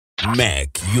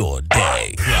Make your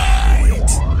day right.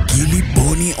 Gilly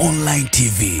Bonny Online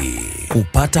TV.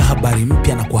 Kupata habari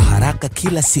mpya na kwa haraka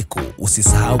kila siku,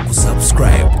 usisahau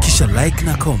kusubscribe kisha like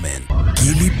na comment.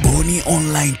 Gilly Bonny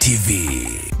Online TV.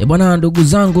 Bwana ndugu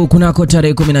zangu, kunako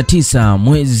tarehe 19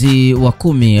 mwezi wa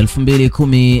 10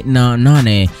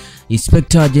 2018,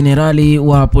 Inspekta Jenerali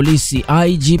wa polisi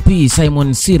IGP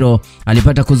Simon Siro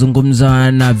alipata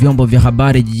kuzungumza na vyombo vya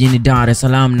habari jijini Dar es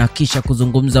Salaam na kisha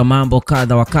kuzungumza mambo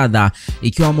kadha wa kadha,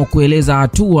 ikiwamo kueleza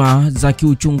hatua za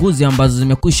kiuchunguzi ambazo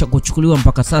zimekwisha kuchukuliwa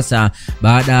mpaka sasa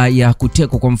baada ya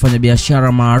kutekwa kwa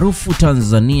mfanyabiashara maarufu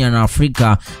Tanzania na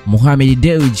Afrika Mohamed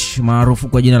Dewji maarufu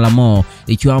kwa jina la Mo,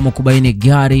 ikiwamo kubaini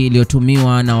gari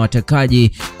iliyotumiwa na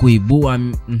watekaji kuibua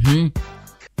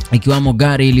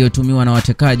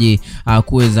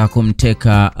kuweza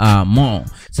kumteka Mo.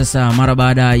 Sasa mara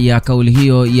baada ya kauli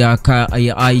hiyo ya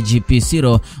IGP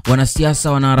Siro,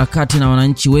 wanasiasa, wanaharakati na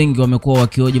wananchi wengi wamekuwa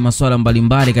wakihoji masuala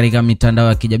mbalimbali katika mitandao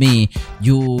ya kijamii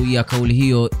juu ya kauli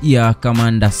hiyo ya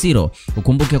Kamanda Siro.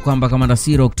 Ukumbuke kwamba Kamanda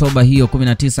Siro Oktoba hiyo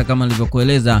 19 kama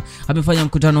nilivyokueleza amefanya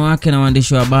mkutano wake na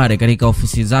waandishi wa habari katika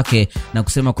ofisi zake na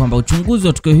kusema kwamba uchunguzi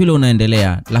wa tukio hilo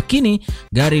unaendelea, lakini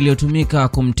gari iliyotumika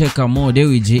kumteka Mo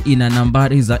Dewji ina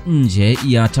nambari za nje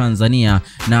ya Tanzania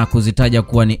na kuzitaja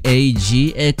kuwa ni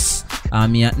AGX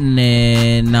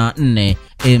 404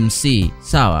 MC.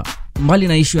 Sawa. Mbali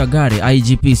na issue ya gari,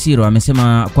 IGP Siro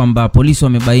amesema kwamba polisi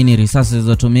wamebaini risasi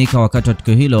zilizotumika wakati wa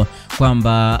tukio hilo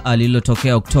kwamba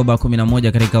lililotokea Oktoba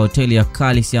 11 katika hoteli ya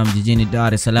Kalisiam jijini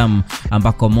Dar es Salaam,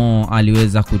 ambako Mo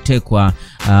aliweza kutekwa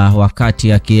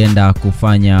wakati akienda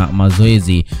kufanya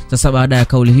mazoezi. Sasa baada ya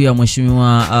kauli hiyo ya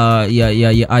mheshimiwa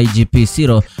ya IGP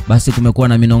Siro, basi kumekuwa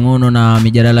na minong'ono na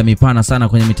mijadala mipana sana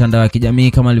kwenye mitandao ya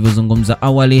kijamii kama nilivyozungumza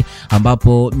awali,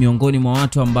 ambapo miongoni mwa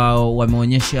watu ambao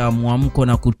wameonyesha muamko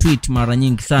na kutweet mara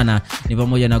nyingi sana ni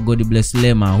pamoja na God Bless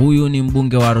Lema. Huyu ni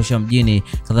mbunge wa Arusha mjini.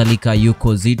 Kadhalika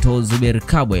yuko ZITTO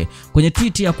Kabwe. Kwenye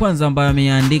tweet ya kwanza ambayo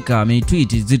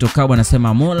ametweet ZITTO Kabwe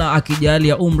anasema, Mola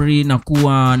akijalia umri na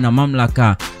kuwa na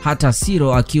mamlaka, hata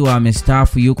Siro akiwa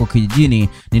amestaafu yuko kijijini,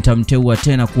 nitamteua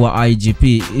tena kuwa IGP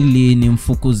ili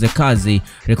nimfukuze kazi,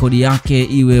 rekodi yake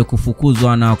iwe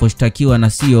kufukuzwa na kushtakiwa na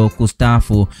sio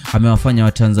kustaafu, amewafanya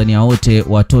Watanzania wote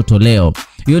watoto leo.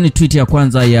 Hiyo ni tweet ya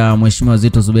kwanza ya mheshimiwa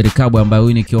ZITTO Kabwe, ambaye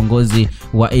huyu ni kiongozi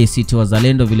wa ACT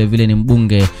Wazalendo, vile vile ni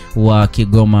mbunge wa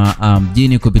Kigoma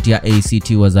mjini kupitia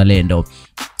ACT Wazalendo.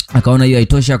 Akaona hiyo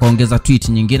haitosha, akaongeza tweet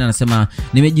nyingine anasema,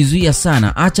 nimejizuia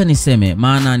sana, acha niseme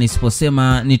maana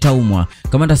nisiposema nitaumwa.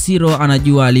 Kamanda Siro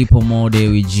anajua alipo Mo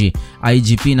Dewji.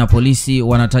 IGP na polisi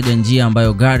wanataja njia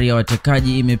ambayo gari ya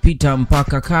watekaji imepita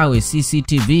mpaka Kawe.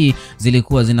 CCTV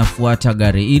zilikuwa zinafuata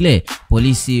gari ile.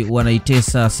 Polisi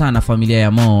wanaitesa sana familia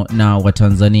ya Mo na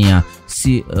Watanzania.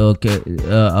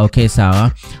 Okay,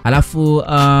 sawa. Alafu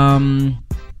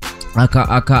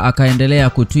akaendelea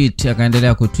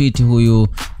kutweet huyu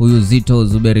ZITTO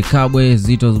Kabwe.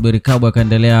 ZITTO Kabwe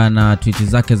akaendelea na tweet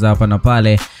zake za hapa na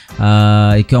pale,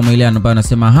 ikiwa ile ambayo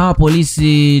anasema,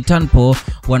 polisi Tanpo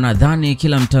wanadhani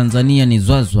kila Mtanzania ni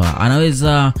zwazwa,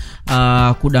 anaweza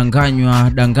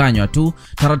kudanganywa tu.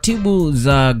 Taratibu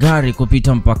za gari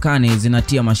kupita mpakani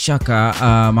zinatia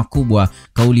mashaka makubwa.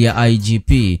 Kauli ya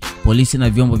IGP, polisi na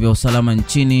vyombo vya usalama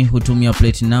nchini hutumia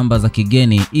plate number za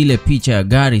kigeni, ile picha ya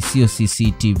gari sio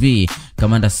CCTV.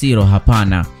 Kamanda Siro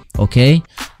hapana. Okay,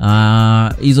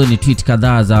 hizo ni tweet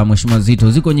kadhaa za mheshimiwa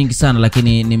ZITTO. Ziko nyingi sana,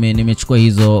 lakini nimechukua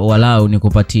hizo walau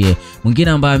nikupatie.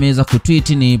 Mwingine ambaye ameweza kutweet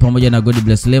ni pamoja na God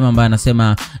Bless Lema, ambaye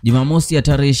anasema, Jumamosi ya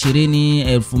tarehe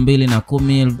 20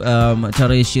 2010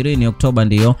 tarehe 20 Oktoba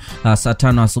ndio saa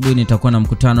 5 asubuhi nitakuwa na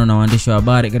mkutano na waandishi wa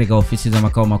habari katika ofisi za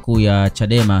makao makuu ya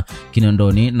Chadema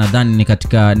Kinondoni. Nadhani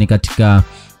ni katika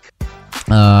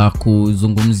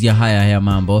kuzungumzia haya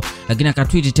mambo, lakini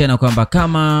akatweet tena kwamba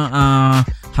kama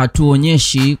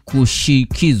hatuonyeshi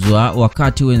kushikizwa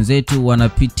wakati wenzetu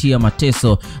wanapitia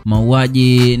mateso,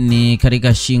 mauaji ni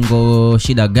katika shingo,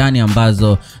 shida gani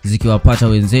ambazo zikiwapata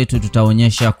wenzetu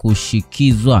tutaonyesha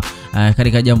kushikizwa?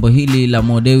 Katika jambo hili la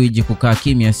Mo Dewji kukaa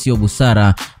kimya sio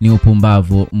busara, ni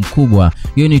upumbavu mkubwa.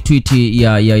 Hiyo ni tweet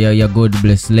ya God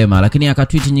Bless Lema. Lakini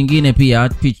akatweet nyingine pia,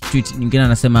 tweet nyingine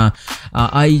anasema,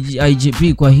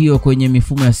 IGP, kwa hiyo kwenye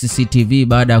mifumo ya CCTV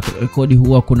baada ya rekodi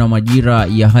huwa kuna majira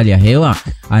ya hali ya hewa?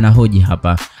 Anahoji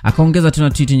hapa. Akaongeza tena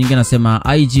tweet nyingine anasema,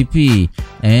 IGP,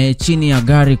 chini ya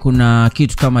gari kuna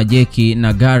kitu kama jeki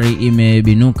na gari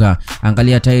imebinuka,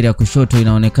 angalia tairi ya kushoto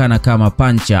inaonekana kama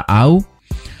pancha au?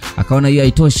 Akaona hiyo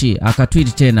haitoshi,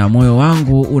 akatweet tena, moyo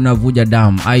wangu unavuja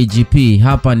damu, IGP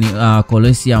hapa ni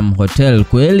Coliseum Hotel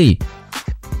kweli?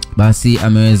 basi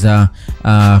ameweza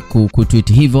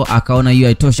kutweet hivyo. Akaona hiyo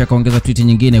haitosha, akaongeza tweet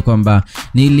nyingine kwamba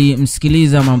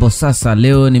nilimsikiliza Mambosasa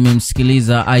leo,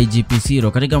 nimemsikiliza IGP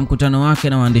Siro katika mkutano wake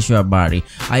na waandishi wa habari.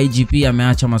 IGP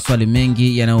ameacha maswali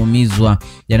mengi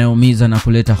yanayoumiza na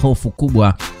kuleta hofu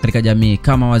kubwa katika jamii.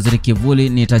 Kama waziri kivuli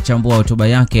nitachambua hotuba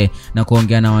yake na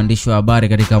kuongea na waandishi wa habari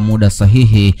katika muda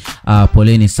sahihi.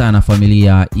 Poleni sana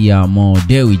familia ya Mo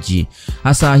Dewji.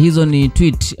 Hasa hizo ni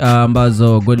tweet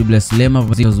ambazo God bless Lema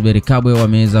Zuberi Kabwe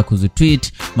wameweza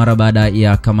kuzitweet mara baada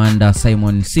ya Kamanda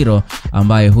Simon Siro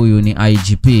ambaye huyu ni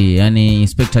IGP, yani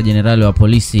Inspector General wa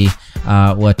polisi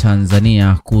wa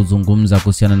Tanzania, kuzungumza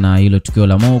kuhusiana na hilo tukio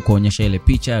la Mo, kuonyesha ile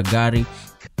picha ya gari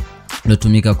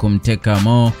lotumika kumteka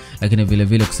Mo, lakini vile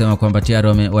vile kusema kwamba tayari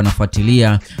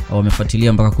wamefuatilia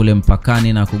mpaka kule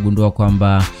mpakani na kugundua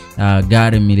kwamba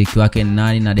gari miliki wake ni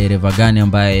nani na dereva gani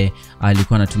ambaye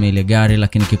alikuwa anatumia ile gari.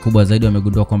 Lakini kikubwa zaidi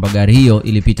wamegundua kwamba gari hiyo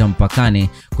ilipita mpakani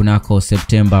kunako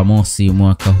Septemba mosi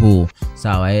mwaka huu.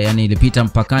 Sawa, yani ilipita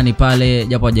mpakani pale,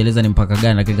 japo hajaeleza ni mpaka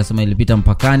gani, lakini kasema ilipita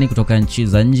mpakani kutoka nchi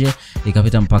za nje,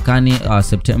 ikapita mpakani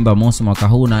Septemba mosi mwaka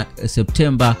huu, na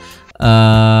Septemba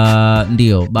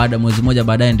ndio baada mwezi mmoja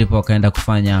baadaye ndipo wakaenda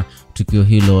kufanya tukio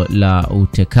hilo la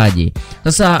utekaji.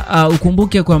 Sasa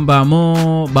ukumbuke kwamba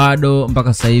Mo bado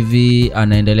mpaka sasa hivi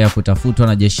anaendelea kutafutwa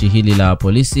na jeshi hili la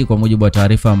polisi kwa mujibu wa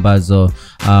taarifa ambazo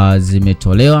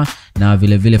zimetolewa, na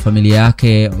vile vile familia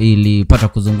yake ilipata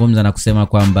kuzungumza na kusema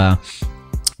kwamba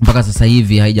mpaka sasa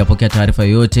hivi haijapokea taarifa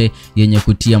yoyote yenye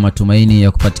kutia matumaini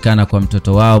ya kupatikana kwa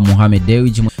mtoto wao Mohamed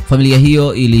Dewji. Familia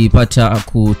hiyo ilipata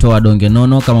kutoa donge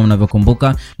nono kama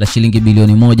mnavyokumbuka la shilingi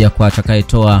bilioni 1 kwa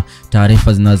atakayetoa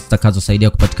taarifa zitakazosaidia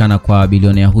kupatikana kwa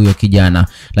bilionea huyo kijana.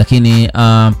 Lakini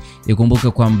ikumbuke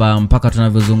kwamba mpaka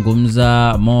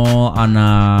tunavyozungumza Mo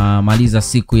anamaliza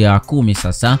siku ya 10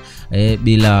 sasa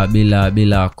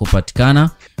bila kupatikana,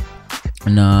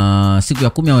 na siku ya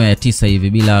 10 au ya 9 hivi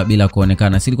bila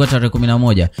kuonekana. Silikuwa tarehe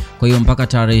 11, kwa hiyo mpaka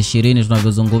tarehe 20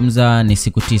 tunavyozungumza ni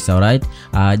siku 9, alright.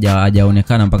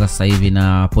 Hajaonekana mpaka sasa hivi,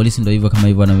 na polisi ndio hivyo kama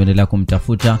hivyo wanaendelea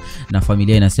kumtafuta, na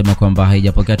familia inasema kwamba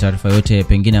haijapokea taarifa yote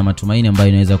pengine ya matumaini ambayo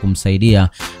inaweza kumsaidia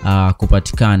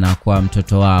kupatikana kwa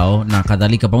mtoto wao na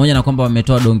kadhalika. Pamoja na kwamba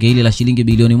wametoa donge hili la shilingi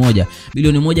bilioni 1.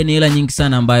 Bilioni 1 ni hela nyingi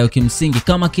sana ambayo kimsingi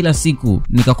kama kila siku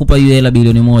nikakupa hiyo hela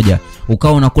bilioni 1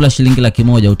 ukao unakula shilingi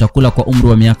 100,000 utakula kwa umri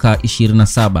wa miaka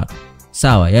 27.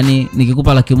 Sawa, yani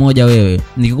nikikupa 100,000 wewe,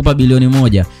 nikikupa bilioni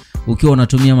 1 ukiwa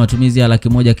unatumia matumizi ya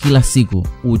 100,000 kila siku,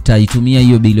 utaitumia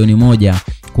hiyo bilioni 1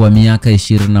 kwa miaka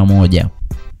 21.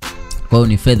 Kwa hiyo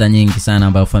ni fedha nyingi sana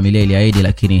ambayo familia iliahidi,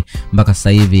 lakini mpaka sasa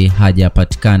hivi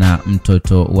hajapatikana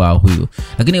mtoto wao huyu.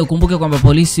 Lakini ukumbuke kwamba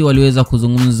polisi waliweza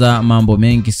kuzungumza mambo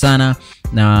mengi sana,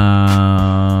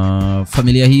 na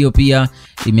familia hiyo pia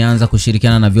imeanza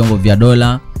kushirikiana na vyombo vya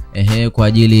dola kwa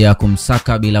ajili ya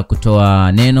kumsaka bila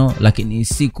kutoa neno. Lakini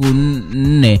siku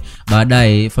 4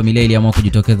 baadaye familia iliamua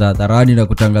kujitokeza hadharani na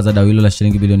kutangaza dau hilo la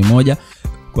shilingi bilioni 1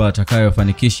 kwa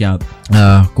atakayofanikisha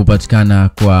kupatikana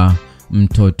kwa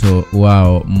mtoto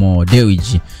wao Mo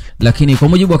Dewji. Lakini kwa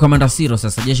mujibu wa Kamanda Siro,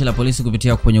 sasa jeshi la polisi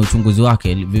kupitia kwenye uchunguzi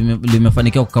wake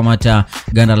limefanikiwa kukamata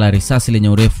ganda la risasi lenye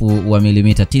urefu wa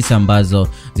milimita 9 ambazo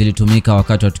zilitumika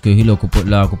wakati wa tukio hilo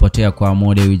la kupotea kwa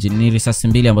Mo Dewji. Ni risasi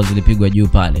 2 ambazo zilipigwa juu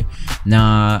pale,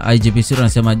 na IGP Siro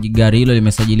anasema gari hilo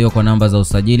limesajiliwa kwa namba za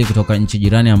usajili kutoka nchi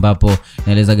jirani, ambapo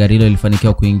naeleza gari hilo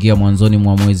lilifanikiwa kuingia mwanzoni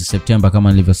mwa mwezi Septemba.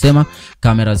 Kama nilivyosema,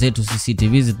 kamera zetu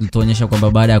CCTV zilituonyesha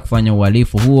kwamba baada ya kufanya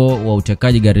uhalifu huo wa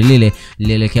utekaji, gari lile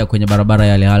lilielekea kwenye barabara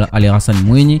ya Ali Hassan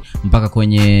Mwinyi mpaka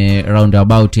kwenye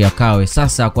roundabout ya Kawe.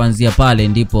 Sasa kuanzia pale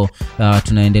ndipo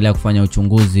tunaendelea kufanya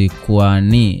uchunguzi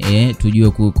kwani tujue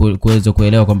kuweza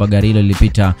kuelewa kwamba gari hilo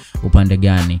lilipita upande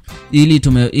gani.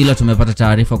 Ila tumepata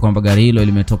taarifa kwamba gari hilo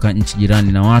limetoka nchi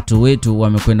jirani na watu wetu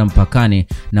wamekwenda mpakani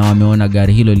na wameona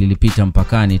gari hilo lilipita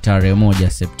mpakani tarehe 1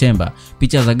 Septemba.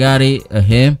 Picha za gari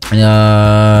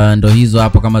ndo hizo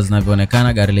hapo kama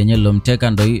zinavyoonekana. Gari lenyewe lilomteka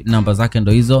ndo namba zake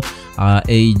ndo hizo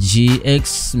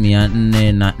AGX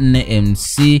 404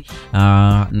 MC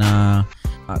na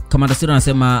Kamanda Siro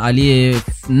anasema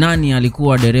nani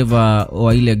alikuwa dereva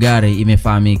wa ile gari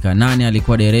imefahamika. Nani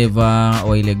alikuwa dereva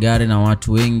wa ile gari na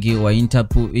watu wengi wa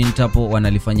Interpol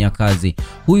wanalifanyia kazi.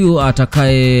 Huyu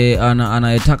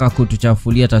anayetaka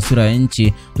kutuchafulia taswira ya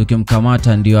nchi,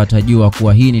 tukimkamata ndio atajua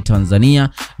kuwa hii ni Tanzania.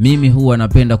 Mimi huwa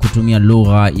napenda kutumia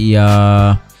lugha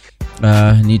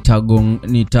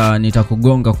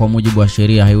nitakugonga kwa mujibu wa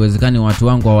sheria. Haiwezekani watu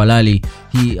wangu hawalali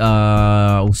hii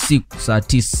usiku saa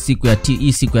 9 siku ya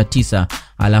 9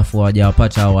 alafu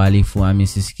hawajawapata wahalifu.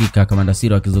 Amesisikika Kamanda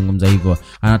Siro akizungumza hivyo.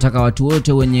 Anataka watu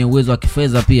wote wenye uwezo wa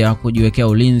kifedha pia kujiwekea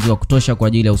ulinzi wa kutosha kwa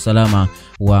ajili ya usalama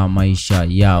wa maisha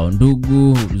yao.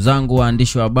 Ndugu zangu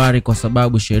waandishi wa habari, kwa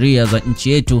sababu sheria za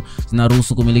nchi yetu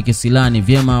zinaruhusu kumiliki silaha, ni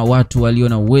vyema watu walio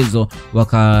na uwezo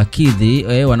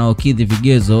wanaokidhi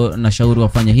vigezo na shauri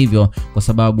wafanye hivyo, kwa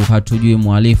sababu hatujui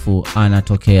mhalifu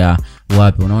anatokea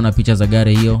wapi. Unaona picha za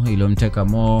gari hiyo iliyomteka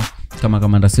Mo kama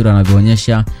Kamanda Siro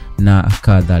anavyoonyesha na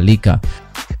kadhalika.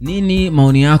 Nini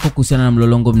maoni yako kuhusiana na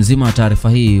mlolongo mzima wa taarifa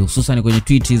hii, hususan kwenye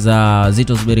tweet za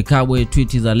Zitto Kabwe,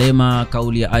 tweet za Lema,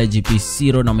 kauli ya IGP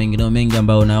Siro na mengineo mengi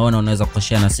ambayo unaona unaweza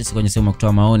kushare na sisi kwenye sehemu ya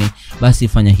kutoa maoni? Basi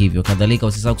fanya hivyo. Kadhalika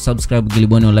usisahau kusubscribe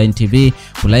Giliboni Online TV,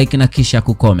 kulike na kisha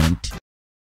kucomment.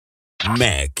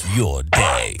 Make your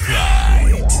day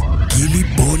right.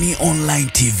 Giliboni Online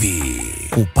TV.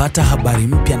 Kupata habari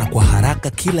mpya na kwa haraka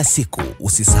kila siku,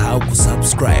 usisahau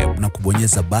kusubscribe na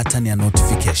kubonyeza button ya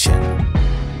notification.